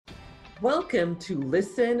Welcome to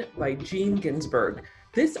Listen by Gene Ginsburg.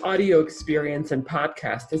 This audio experience and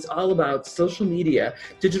podcast is all about social media,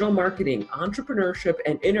 digital marketing, entrepreneurship,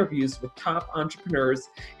 and interviews with top entrepreneurs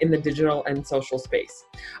in the digital and social space.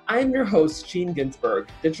 I'm your host, Gene Ginsburg,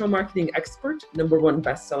 digital marketing expert, #1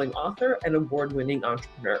 best-selling author, and award-winning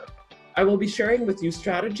entrepreneur. I will be sharing with you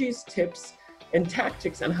strategies, tips, and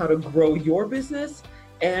tactics on how to grow your business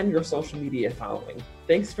and your social media following.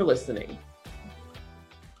 Thanks for listening.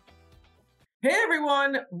 Hey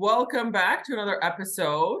everyone, welcome back to another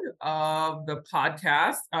episode of the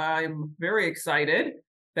podcast. I'm very excited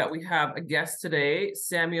that we have a guest today,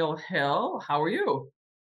 Samuel Hill. How are you?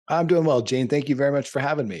 I'm doing well, Jane. Thank you very much for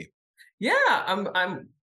having me. Yeah, I'm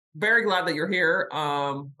very glad that you're here.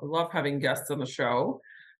 I love having guests on the show.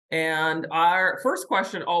 And our first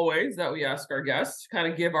question always that we ask our guests to kind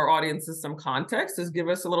of give our audiences some context is give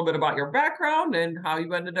us a little bit about your background and how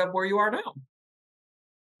you ended up where you are now.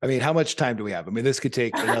 I mean, how much time do we have? I mean, this could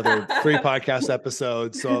take another 3 podcast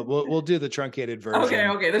episodes, so we'll do the truncated version.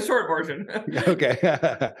 Okay, the short version. Okay.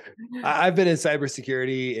 I've been in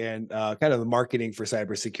cybersecurity and kind of the marketing for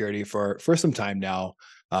cybersecurity for some time now.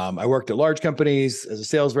 I worked at large companies as a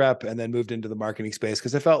sales rep and then moved into the marketing space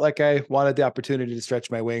because I felt like I wanted the opportunity to stretch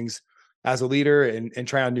my wings as a leader and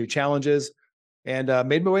try on new challenges. And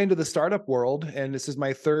made my way into the startup world. And this is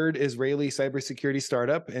my 3rd Israeli cybersecurity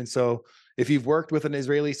startup. And so if you've worked with an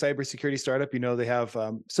Israeli cybersecurity startup, you know they have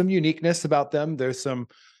some uniqueness about them. There's some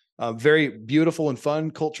very beautiful and fun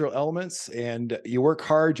cultural elements. And you work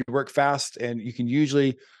hard, you work fast, and you can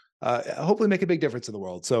usually hopefully make a big difference in the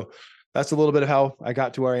world. So that's a little bit of how I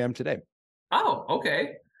got to where I am today. Oh,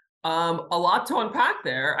 okay. A lot to unpack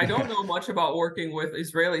there. I don't know much about working with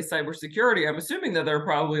Israeli cybersecurity. I'm assuming that they're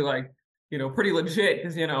probably pretty legit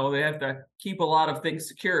because, they have to keep a lot of things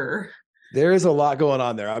secure. There is a lot going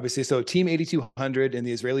on there, obviously. So Team 8200 in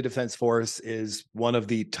the Israeli Defense Force is one of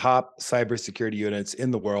the top cybersecurity units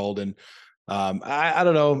in the world. And I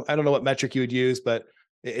don't know what metric you would use, but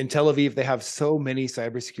in Tel Aviv, they have so many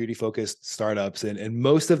cybersecurity focused startups, and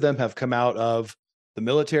most of them have come out of the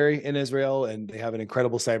military in Israel, and they have an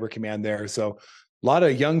incredible cyber command there. So a lot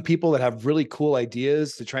of young people that have really cool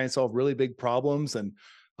ideas to try and solve really big problems. And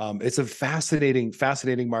it's a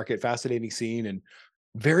fascinating market, fascinating scene, and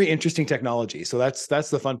very interesting technology. So that's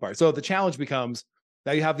the fun part. So the challenge becomes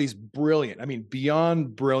now you have these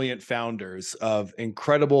beyond brilliant founders of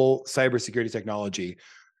incredible cybersecurity technology.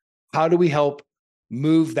 How do we help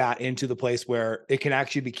move that into the place where it can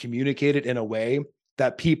actually be communicated in a way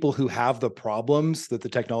that people who have the problems that the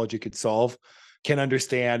technology could solve can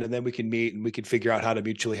understand, and then we can meet and we can figure out how to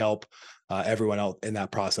mutually help everyone else in that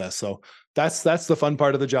process. So that's the fun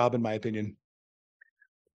part of the job, in my opinion.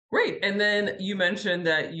 Great. And then you mentioned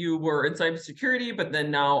that you were in cybersecurity, but then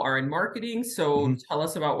now are in marketing. So tell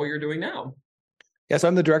us about what you're doing now. Yes,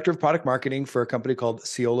 I'm the director of product marketing for a company called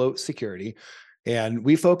Ciolo Security. And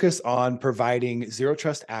we focus on providing zero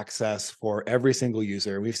trust access for every single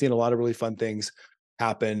user. We've seen a lot of really fun things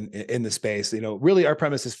happen in the space. Really our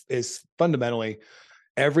premise is fundamentally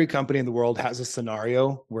every company in the world has a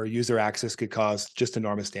scenario where user access could cause just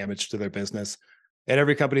enormous damage to their business. And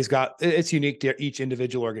every company's it's unique to each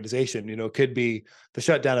individual organization. It could be the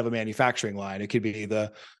shutdown of a manufacturing line. It could be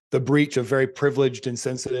the breach of very privileged and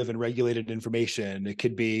sensitive and regulated information. It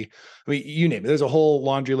could be, you name it. There's a whole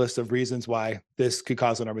laundry list of reasons why this could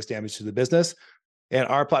cause enormous damage to the business. And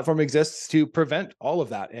our platform exists to prevent all of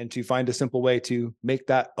that and to find a simple way to make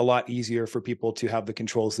that a lot easier for people to have the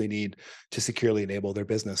controls they need to securely enable their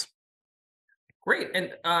business. Great.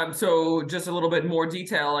 And so just a little bit more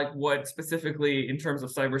detail, like what specifically in terms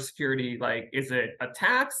of cybersecurity, like, is it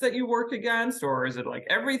attacks that you work against, or is it like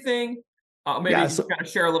everything? Maybe just kind of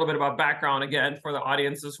share a little bit about background again for the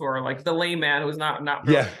audiences who are like the layman who's not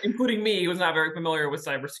really, including me, who's not very familiar with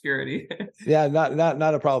cybersecurity. Yeah,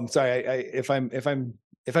 not a problem. Sorry, if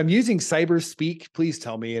I'm using cyber speak, please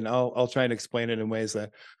tell me, and I'll try and explain it in ways that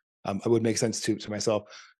would make sense to myself.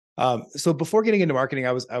 So before getting into marketing,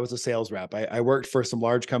 I was a sales rep. I worked for some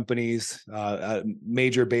large companies,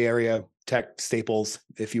 major Bay Area tech staples,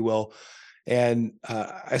 if you will. And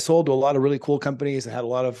I sold to a lot of really cool companies and had a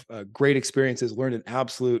lot of great experiences, learned an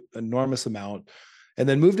absolute enormous amount, and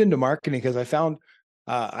then moved into marketing because I found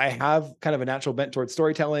I have kind of a natural bent towards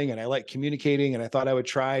storytelling and I like communicating, and I thought I would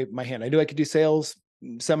try my hand. I knew I could do sales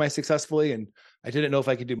semi-successfully, and I didn't know if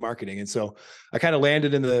I could do marketing. And so I kind of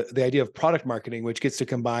landed in the idea of product marketing, which gets to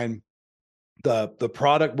combine the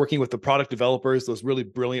product, working with the product developers, those really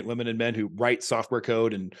brilliant women and men who write software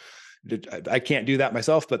code. And I can't do that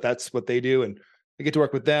myself, but that's what they do. And I get to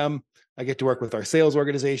work with them. I get to work with our sales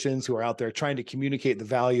organizations who are out there trying to communicate the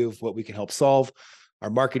value of what we can help solve. our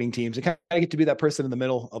marketing teams, and kind of get to be that person in the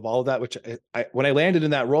middle of all of that, which when I landed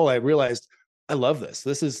in that role, I realized I love this.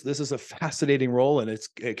 This is a fascinating role, and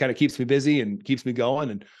it kind of keeps me busy and keeps me going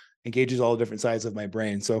and engages all the different sides of my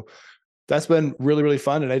brain. So that's been really, really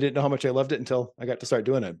fun. And I didn't know how much I loved it until I got to start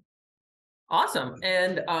doing it. Awesome.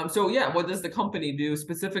 And so yeah, what does the company do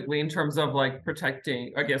specifically in terms of like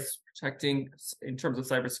protecting in terms of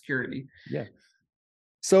cybersecurity? Yeah.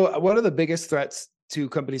 So one of the biggest threats to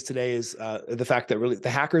companies today is the fact that really the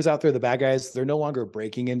hackers out there, the bad guys, they're no longer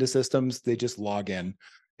breaking into systems. They just log in.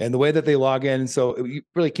 And the way that they log in, so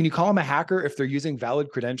can you call them a hacker if they're using valid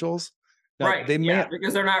credentials? Now, Right. they may, yeah,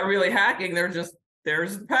 because they're not really hacking. They're just,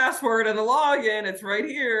 there's the password and the login. It's right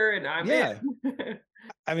here, and I'm yeah. in.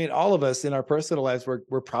 I mean, all of us in our personal lives,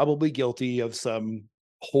 we're probably guilty of some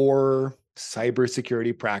poor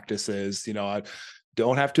cybersecurity practices. I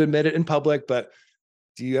don't have to admit it in public, but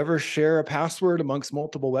do you ever share a password amongst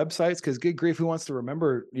multiple websites? Because good grief, who wants to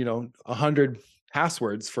remember, 100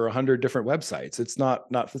 passwords for 100 different websites? It's not.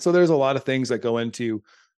 So there's a lot of things that go into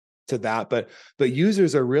that, but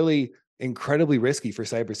users are really incredibly risky for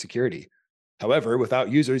cybersecurity. However,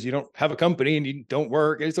 without users, you don't have a company and you don't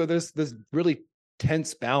work. And so there's this really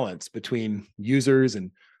tense balance between users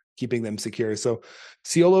and keeping them secure. So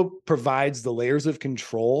Ciolo provides the layers of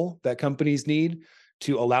control that companies need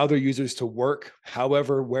to allow their users to work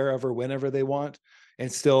however, wherever, whenever they want,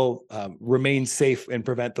 and still remain safe and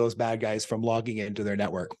prevent those bad guys from logging into their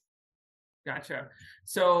network. Gotcha.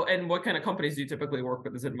 So, and what kind of companies do you typically work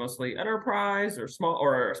with? Is it mostly enterprise or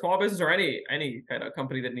small business, or any kind of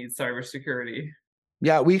company that needs cybersecurity?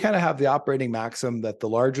 Yeah, we kind of have the operating maxim that the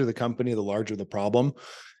larger the company, the larger the problem.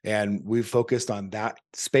 And we've focused on that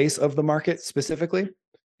space of the market specifically.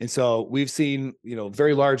 And so we've seen,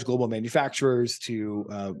 very large global manufacturers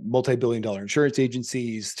to multi-billion-dollar insurance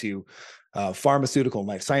agencies to pharmaceutical and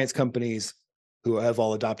life science companies who have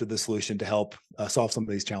all adopted the solution to help solve some of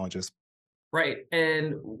these challenges. Right.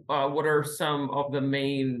 And what are some of the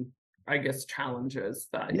main, I guess, challenges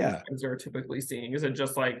that you guys are typically seeing? Is it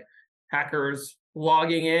just like hackers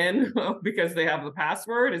logging in because they have the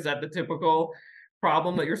password? Is that the typical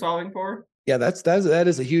problem that you're solving for? Yeah, that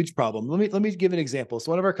is a huge problem. Let me give an example.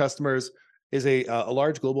 So one of our customers is a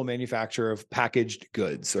large global manufacturer of packaged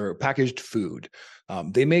goods or packaged food.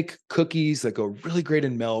 They make cookies that go really great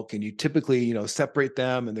in milk, and you typically, separate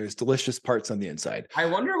them, and there's delicious parts on the inside. I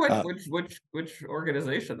wonder which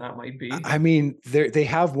organization that might be. I mean, they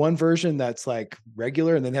have one version that's like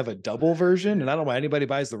regular, and then they have a double version, and I don't know why anybody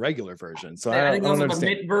buys the regular version. So I think I don't also the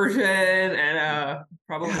understand. mint version and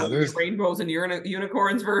probably rainbows and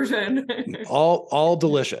unicorns version. all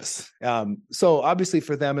delicious. So obviously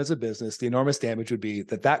for them as a business, the enormous damage would be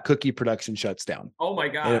that cookie production shuts down. Oh my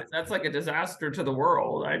God, that's like a disaster to the world.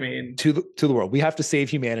 I mean, to the world. We have to save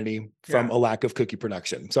humanity from a lack of cookie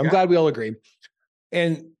production. So I'm glad we all agree.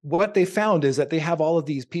 And what they found is that they have all of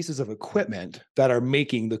these pieces of equipment that are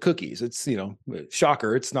making the cookies. It's,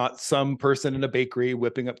 shocker. It's not some person in a bakery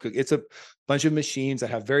whipping up cookies. It's a bunch of machines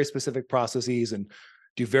that have very specific processes and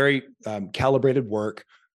do very calibrated work.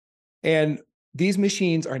 And these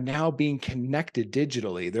machines are now being connected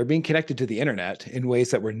digitally. They're being connected to the internet in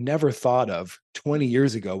ways that were never thought of 20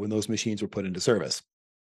 years ago when those machines were put into service.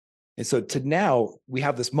 And so to now we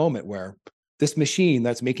have this moment where this machine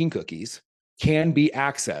that's making cookies can be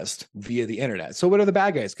accessed via the internet. So what are the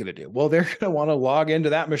bad guys going to do? Well, they're going to want to log into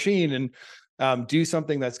that machine and do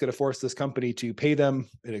something that's going to force this company to pay them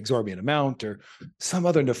an exorbitant amount or some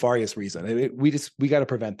other nefarious reason. We got to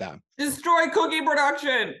prevent that. Destroy cookie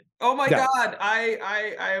production. Oh my God.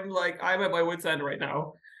 I'm at my wit's end right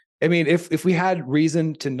now. I mean, if we had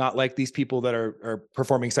reason to not like these people that are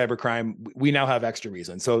performing cybercrime, we now have extra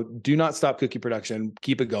reason. So do not stop cookie production.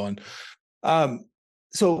 Keep it going.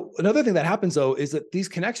 So another thing that happens though is that these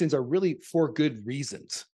connections are really for good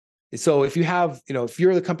reasons. So if you have, if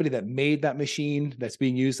you're the company that made that machine that's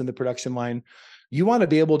being used in the production line, you want to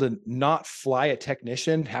be able to not fly a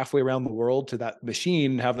technician halfway around the world to that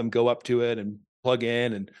machine, have them go up to it and plug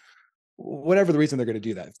in and whatever the reason they're going to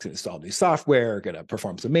do that. It's going to install new software, going to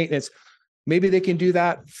perform some maintenance. Maybe they can do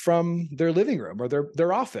that from their living room or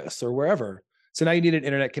their office or wherever. So now you need an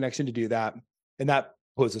internet connection to do that. And that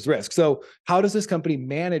poses risk. So how does this company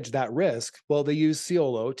manage that risk? Well, they use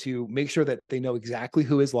Ciolo to make sure that they know exactly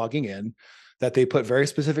who is logging in, that they put very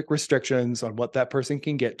specific restrictions on what that person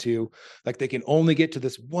can get to. Like they can only get to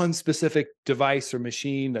this one specific device or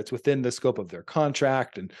machine that's within the scope of their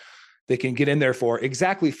contract. And they can get in there for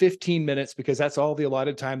exactly 15 minutes because that's all the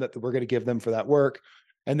allotted time that we're going to give them for that work.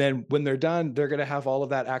 And then when they're done, they're going to have all of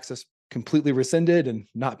that access completely rescinded and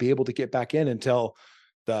not be able to get back in until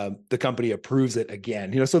the company approves it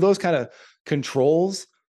again. So those kind of controls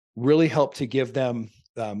really help to give them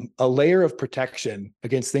a layer of protection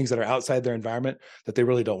against things that are outside their environment that they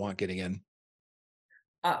really don't want getting in.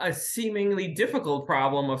 A seemingly difficult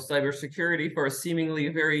problem of cybersecurity for a seemingly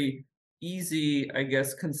very easy, I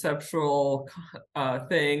guess, conceptual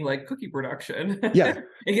thing like cookie production. Yeah.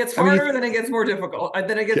 It gets I mean, harder, then it gets more difficult, and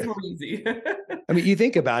then it gets yeah. more easy. I mean, you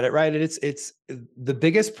think about it, right? And it's the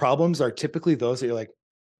biggest problems are typically those that you're like,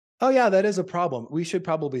 oh yeah, that is a problem. We should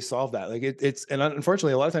probably solve that. Like it's, and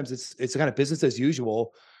unfortunately, a lot of times it's kind of business as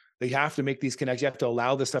usual. That you have to make these connections. You have to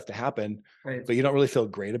allow this stuff to happen, Right. but you don't really feel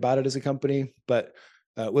great about it as a company. But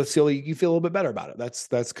with Silly, you feel a little bit better about it.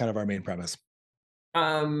 That's kind of our main premise.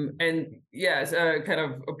 And yes, kind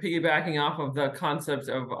of piggybacking off of the concept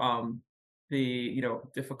of the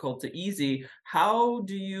difficult to easy.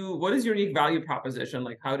 What is your unique value proposition?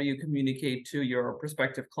 Like, how do you communicate to your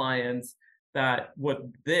prospective clients that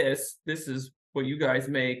this is what you guys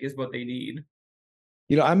make is what they need?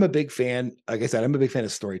 I'm a big fan. Like I said, I'm a big fan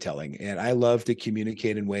of storytelling, and I love to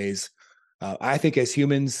communicate in ways. I think as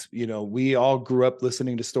humans, we all grew up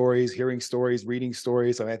listening to stories, hearing stories, reading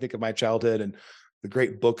stories. I think of my childhood and the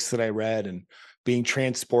great books that I read, and being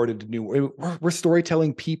transported to new. We're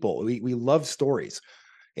storytelling people. We love stories,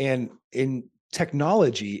 and in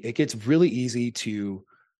technology, it gets really easy to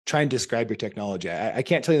try and describe your technology. I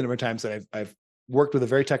can't tell you the number of times that I've worked with a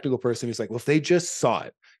very technical person who's like, well, if they just saw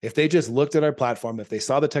it, if they just looked at our platform, if they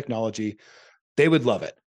saw the technology, they would love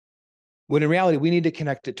it. When in reality, we need to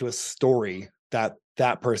connect it to a story that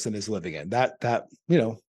that person is living in.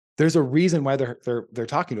 There's a reason why they're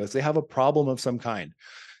talking to us. They have a problem of some kind,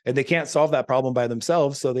 and they can't solve that problem by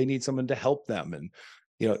themselves, so they need someone to help them. And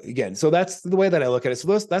again, so that's the way that I look at it.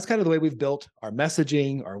 So that's kind of the way we've built our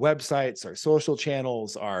messaging, our websites, our social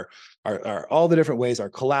channels, our all the different ways, our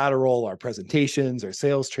collateral, our presentations, our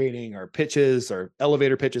sales training, our pitches, our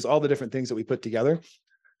elevator pitches, all the different things that we put together,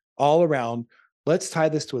 all around. Let's tie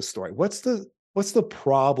this to a story. What's the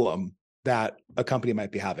problem that a company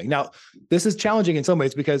might be having? Now, this is challenging in some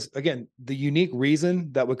ways because, again, the unique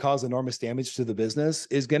reason that would cause enormous damage to the business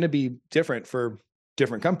is going to be different for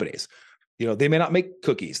different companies. They may not make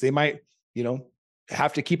cookies. They might,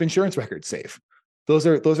 have to keep insurance records safe. Those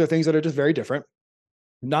are things that are just very different.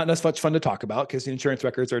 Not as much fun to talk about because the insurance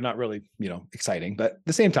records are not really, exciting. But at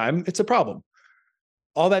the same time, it's a problem.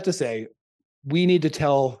 All that to say, we need to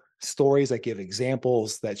tell stories that give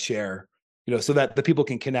examples that share, so that the people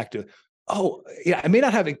can connect to, oh yeah, I may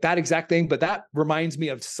not have that exact thing, but that reminds me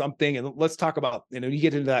of something. And let's talk about, you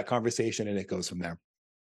get into that conversation and it goes from there.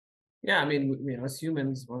 Yeah, I mean, as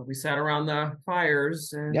humans, well, we sat around the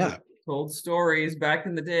fires and Yeah. told stories back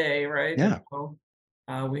in the day, right? Yeah. And so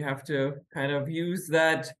we have to kind of use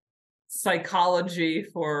that psychology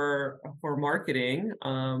for marketing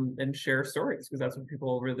and share stories because that's what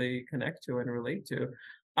people really connect to and relate to.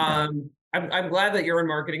 Yeah. I'm glad that you're in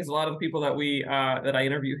marketing because a lot of the people that that I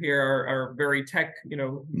interview here are very tech,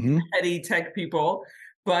 Mm-hmm. heady tech people.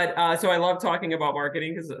 But so I love talking about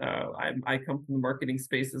marketing because I come from the marketing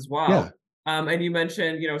space as well. Yeah. And you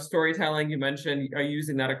mentioned, storytelling. You mentioned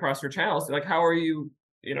using that across your channels. Like, how are you,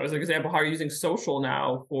 as an example, how are you using social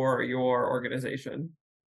now for your organization?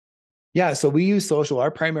 Yeah, so we use social.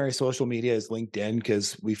 Our primary social media is LinkedIn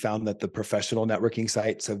because we found that the professional networking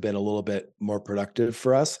sites have been a little bit more productive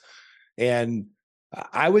for us. And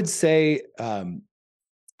I would say,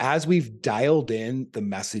 as we've dialed in the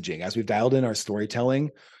messaging, as we've dialed in our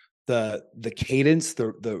storytelling, the cadence,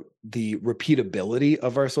 the repeatability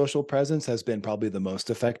of our social presence has been probably the most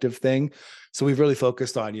effective thing. So we've really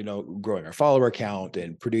focused on, growing our follower count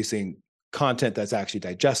and producing content that's actually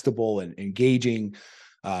digestible and engaging.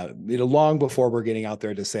 Long before we're getting out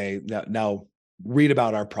there to say now read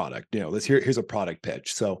about our product. Here's a product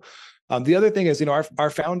pitch. So the other thing is, our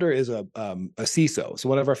founder is a CISO. So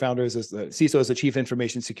one of our founders is the CISO is the Chief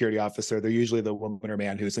Information Security Officer. They're usually the woman or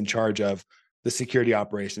man who's in charge of the security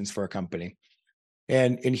operations for a company.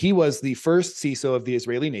 And he was the first CISO of the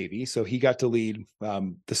Israeli Navy. So he got to lead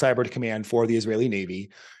the cyber command for the Israeli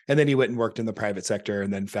Navy. And then he went and worked in the private sector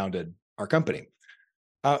and then founded our company.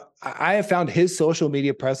 I have found his social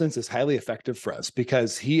media presence is highly effective for us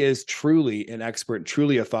because he is truly an expert,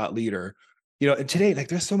 truly a thought leader. And today, like,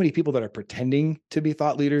 there's so many people that are pretending to be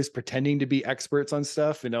thought leaders, pretending to be experts on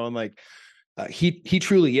stuff, and like, he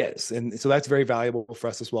truly is. And so that's very valuable for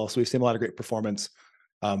us as well. So we've seen a lot of great performance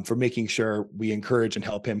for making sure we encourage and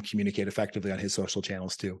help him communicate effectively on his social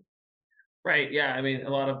channels too. Right. Yeah. I mean, a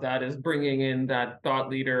lot of that is bringing in that thought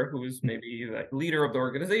leader who's maybe like leader of the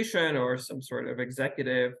organization or some sort of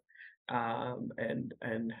executive,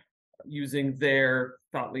 and using their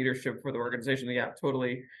thought leadership for the organization. Yeah,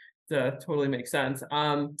 totally makes sense.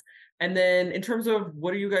 And then in terms of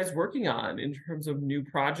what are you guys working on in terms of new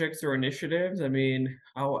projects or initiatives? I mean,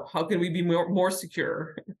 how can we be more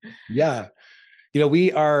secure? Yeah.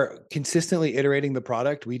 We are consistently iterating the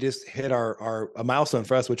product. We just hit a milestone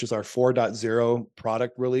for us, which is our 4.0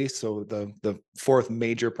 product release. So the fourth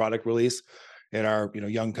major product release in our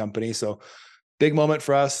young company. So big moment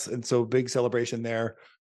for us, and so big celebration there.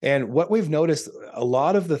 And what we've noticed, a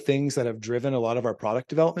lot of the things that have driven a lot of our product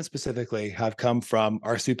development specifically have come from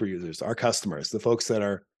our super users, our customers, the folks that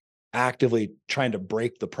are actively trying to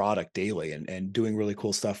break the product daily and doing really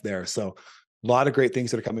cool stuff there. So a lot of great things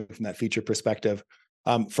that are coming from that feature perspective.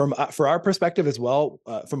 For our perspective as well,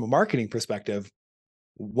 from a marketing perspective,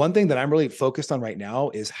 one thing that I'm really focused on right now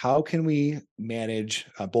is how can we manage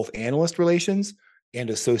both analyst relations and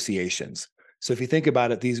associations. So if you think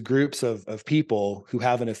about it, these groups of people who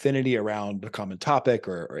have an affinity around a common topic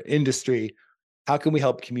or industry, how can we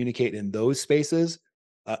help communicate in those spaces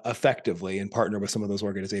effectively and partner with some of those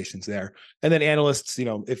organizations there? And then analysts,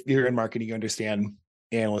 if you're in marketing, you understand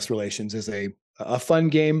analyst relations is a fun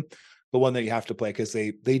game, but one that you have to play because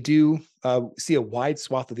they do see a wide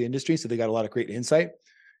swath of the industry. So they got a lot of great insight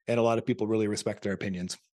and a lot of people really respect their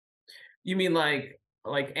opinions. You mean like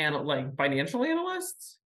financial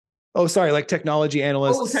analysts? Oh, sorry, like technology Oh,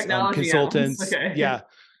 analysts, technology analysts. consultants. Okay. Yeah.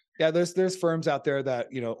 Yeah, there's firms out there that,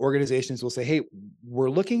 organizations will say, "Hey, we're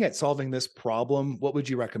looking at solving this problem. What would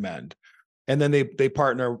you recommend?" And then they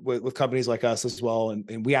partner with companies like us as well.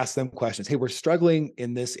 And we ask them questions. "Hey, we're struggling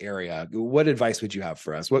in this area. What advice would you have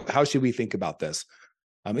for us? How should we think about this?"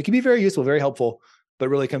 It can be very useful, very helpful, but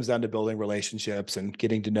really comes down to building relationships and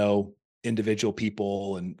getting to know individual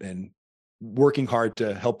people and working hard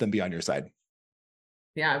to help them be on your side.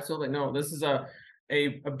 Yeah, absolutely. No, this is a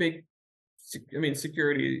big, I mean,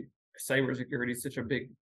 cybersecurity is such a big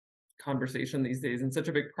conversation these days and such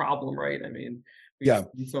a big problem, right? I mean, we've Yeah.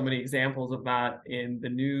 seen so many examples of that in the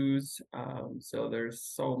news. So there's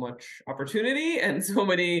so much opportunity and Yeah. so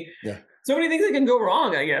many things that can go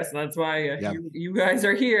wrong, I guess. And that's why Yeah. you guys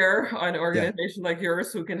are here, an Yeah. organization like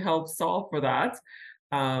yours who can help solve for that.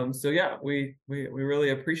 So yeah, we really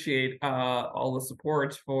appreciate all the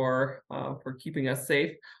support for keeping us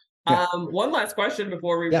safe. Yeah. One last question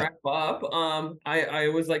before we Yeah. wrap up. I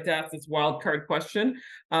always like to ask this wild card question.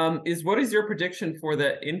 Is what is your prediction for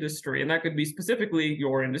the industry? And that could be specifically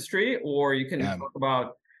your industry, or you can Yeah. talk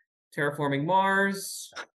about terraforming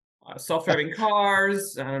Mars, self-driving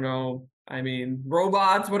cars. I don't know. I mean,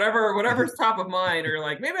 robots, whatever's top of mind, or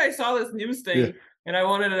like maybe I saw this news Yeah. thing and I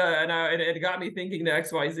wanted to, and it got me thinking to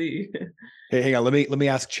XYZ. Hey, hang on. Let me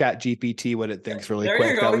ask Chat GPT what it thinks really There you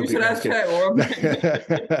quick. go. That You would be. should No, I'm just ask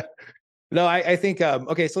Chat. kidding. No, I think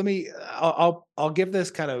okay. So I'll give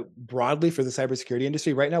this kind of broadly for the cybersecurity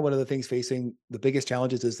industry. Right now, one of the things facing the biggest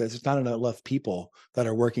challenges is that there's not enough people that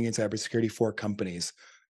are working in cybersecurity for companies.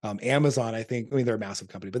 Amazon, I mean, they're a massive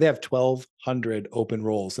company, but they have 1,200 open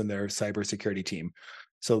roles in their cybersecurity team.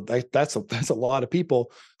 So that's a lot of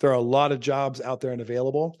people. There are a lot of jobs out there and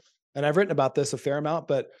available. And I've written about this a fair amount,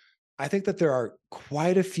 but I think that there are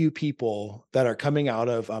quite a few people that are coming out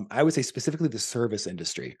of, I would say specifically the service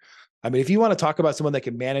industry. I mean, if you want to talk about someone that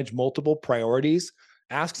can manage multiple priorities,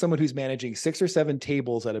 ask someone who's managing 6 or 7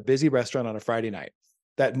 tables at a busy restaurant on a Friday night.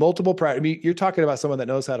 That multiple I mean, you're talking about someone that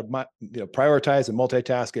knows how to prioritize and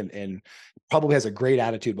multitask and probably has a great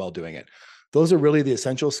attitude while doing it. Those are really the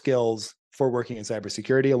essential skills for working in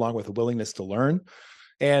cybersecurity, along with a willingness to learn.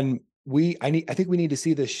 And I think we need to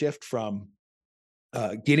see this shift from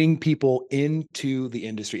getting people into the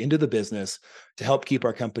industry, into the business to help keep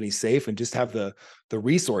our companies safe and just have the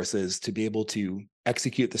resources to be able to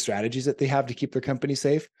execute the strategies that they have to keep their company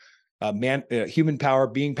safe. Human power,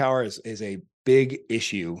 being power is a big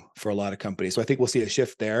issue for a lot of companies. So I think we'll see a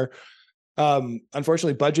shift there.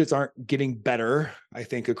 Unfortunately, budgets aren't getting better, I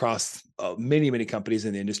think, across many companies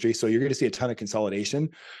in the industry. So you're going to see a ton of consolidation.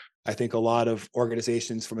 I think a lot of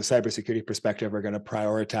organizations from a cybersecurity perspective are going to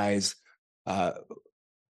prioritize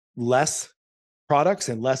less products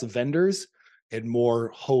and less vendors and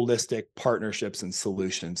more holistic partnerships and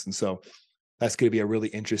solutions. And so that's going to be a really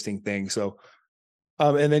interesting thing. So,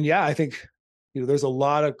 and then, yeah, I think, there's a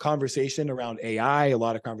lot of conversation around AI, a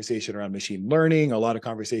lot of conversation around machine learning, a lot of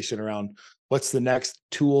conversation around what's the next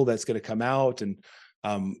tool that's going to come out and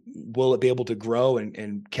will it be able to grow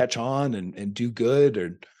and catch on and do good?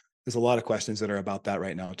 Or there's a lot of questions that are about that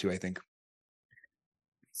right now too, I think.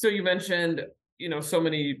 So you mentioned, so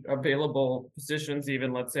many available positions,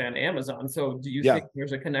 even let's say on Amazon. So do you Yeah. think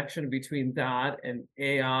there's a connection between that and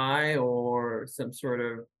AI or some sort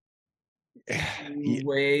of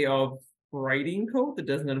way of writing code that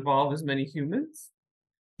doesn't involve as many humans?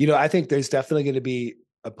 I think there's definitely going to be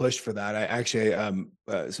a push for that. I actually,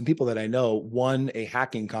 some people that I know won a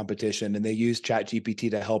hacking competition, and they used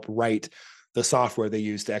ChatGPT to help write the software they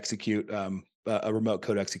use to execute a remote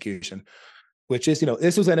code execution. Which is,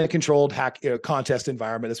 this was in a controlled hack contest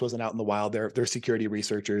environment. This wasn't out in the wild. They're security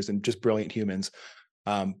researchers and just brilliant humans.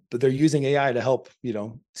 But they're using AI to help,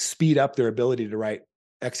 speed up their ability to write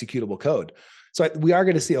executable code. So we are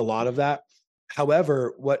going to see a lot of that.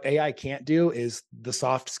 However, what AI can't do is the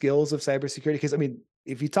soft skills of cybersecurity. Because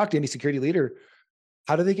if you talk to any security leader,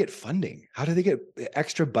 how do they get funding? How do they get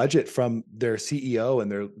extra budget from their CEO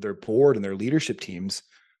and their board and their leadership teams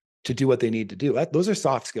to do what they need to do? Those are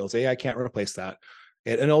soft skills. AI can't replace that.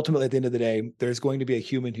 And ultimately, at the end of the day, there's going to be a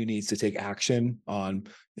human who needs to take action on,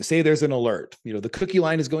 say there's an alert, the cookie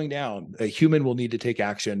line is going down. A human will need to take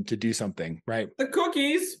action to do something, right? The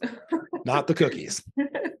cookies. Not the cookies.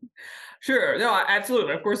 Sure. No,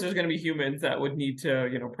 absolutely. Of course, there's going to be humans that would need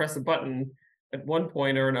to, press a button at one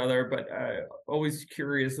point or another, but always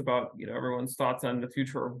curious about, everyone's thoughts on the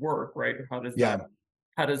future of work, right? How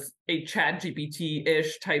does a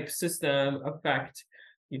ChatGPT-ish type system affect,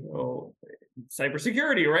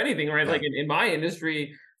 cybersecurity or anything, right? Yeah. Like in my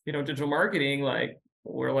industry, digital marketing, like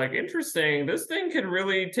we're like, interesting, this thing can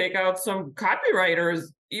really take out some copywriters,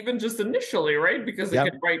 even just initially, right? Because it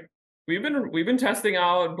can write. We've been testing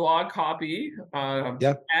out blog copy,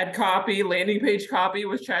 ad copy, landing page copy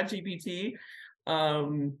with ChatGPT,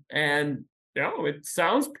 and it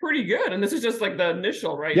sounds pretty good. And this is just like the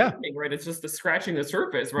initial, right? Yeah. Right. It's just the scratching the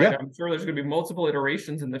surface, right? Yeah. I'm sure there's going to be multiple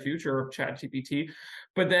iterations in the future of ChatGPT.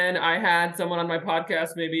 But then I had someone on my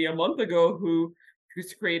podcast maybe a month ago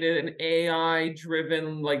who's created an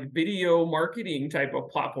AI-driven like video marketing type of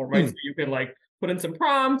platform, right? So you can like put in some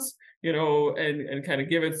prompts, and kind of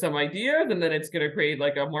give it some ideas, and then it's going to create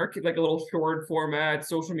like a little short format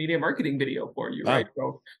social media marketing video for you, right?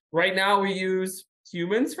 So right now we use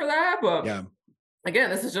humans for that, but again,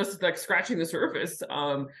 this is just like scratching the surface.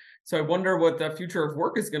 So I wonder what the future of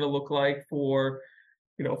work is going to look like for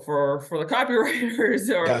for the copywriters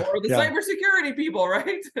or the cybersecurity people,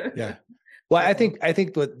 right? Yeah. Well, I think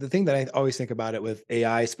the thing that I always think about it with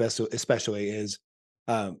AI, especially is,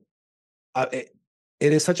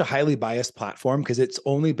 it is such a highly biased platform because it's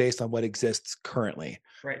only based on what exists currently.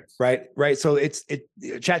 Right. So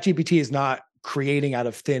ChatGPT is not creating out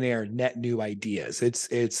of thin air net new ideas.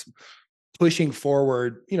 It's pushing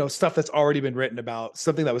forward, stuff that's already been written about,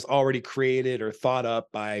 something that was already created or thought up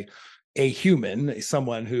by a human,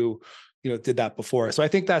 someone who, did that before. So I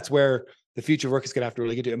think that's where the future of work is going to have to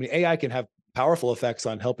really get to. AI can have powerful effects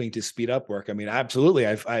on helping to speed up work. Absolutely.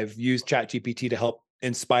 I've used ChatGPT to help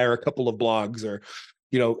inspire a couple of blogs or,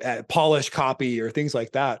 polish copy or things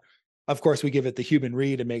like that. Of course, we give it the human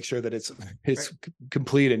read and make sure that it's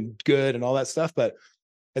complete and good and all that stuff. But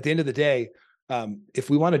at the end of the day, if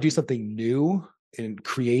we want to do something new and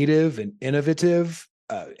creative and innovative,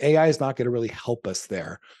 AI is not going to really help us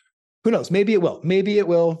there. Who knows? Maybe it will. Maybe it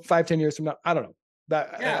will 5-10 years from now. I don't know.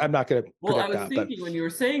 I'm not going to predict that. Well, I was thinking when you were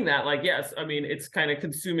saying that, like, yes, it's kind of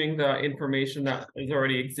consuming the information that is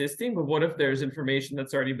already existing, but what if there's information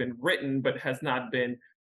that's already been written but has not been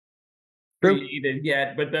created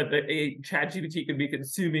yet, but that the ChatGPT could be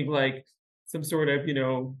consuming like some sort of,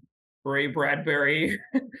 Ray Bradbury,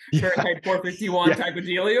 Fahrenheit 451 type of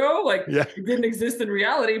dealio. Like it didn't exist in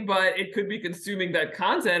reality, but it could be consuming that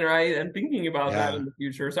content, right? And thinking about that in the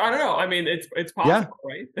future. So I don't know. It's possible,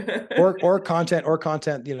 right? or content,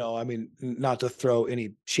 not to throw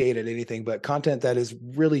any shade at anything, but content that is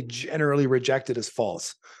really generally rejected as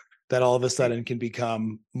false, that all of a sudden can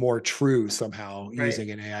become more true somehow using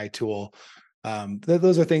an AI tool.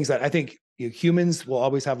 Those are things that I think humans will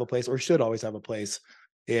always have a place, or should always have a place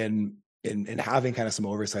in having kind of some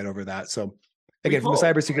oversight over that. So again, from a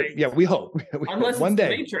cybersecurity, we hope. Unless one day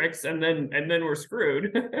Matrix, and then we're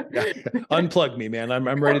screwed. Unplug me, man.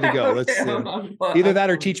 I'm ready to go. Let's either that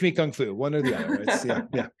or teach me kung fu. One or the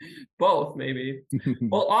other. Both maybe.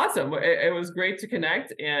 Well, awesome. It was great to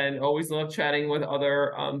connect, and always love chatting with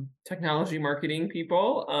other technology marketing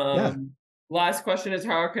people. Last question is,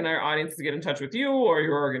 how can our audience get in touch with you or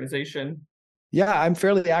your organization? Yeah, I'm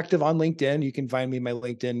fairly active on LinkedIn. You can find me my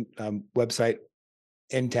LinkedIn website.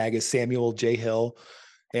 End tag is Samuel J. Hill,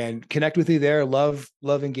 and connect with me there. Love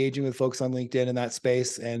engaging with folks on LinkedIn in that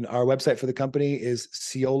space. And our website for the company is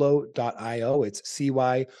Cyolo.io. It's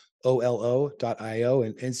COLO.io,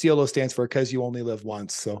 and COLO stands for Because You Only Live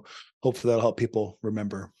Once. So hopefully that'll help people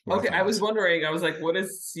remember. Okay, I was wondering, I was like, what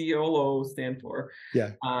does COLO stand for?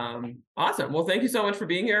 Yeah. Awesome. Well, thank you so much for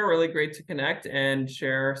being here. Really great to connect and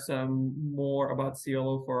share some more about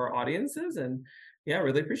COLO for our audiences. And yeah,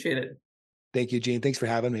 really appreciate it. Thank you, Gene. Thanks for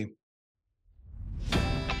having me.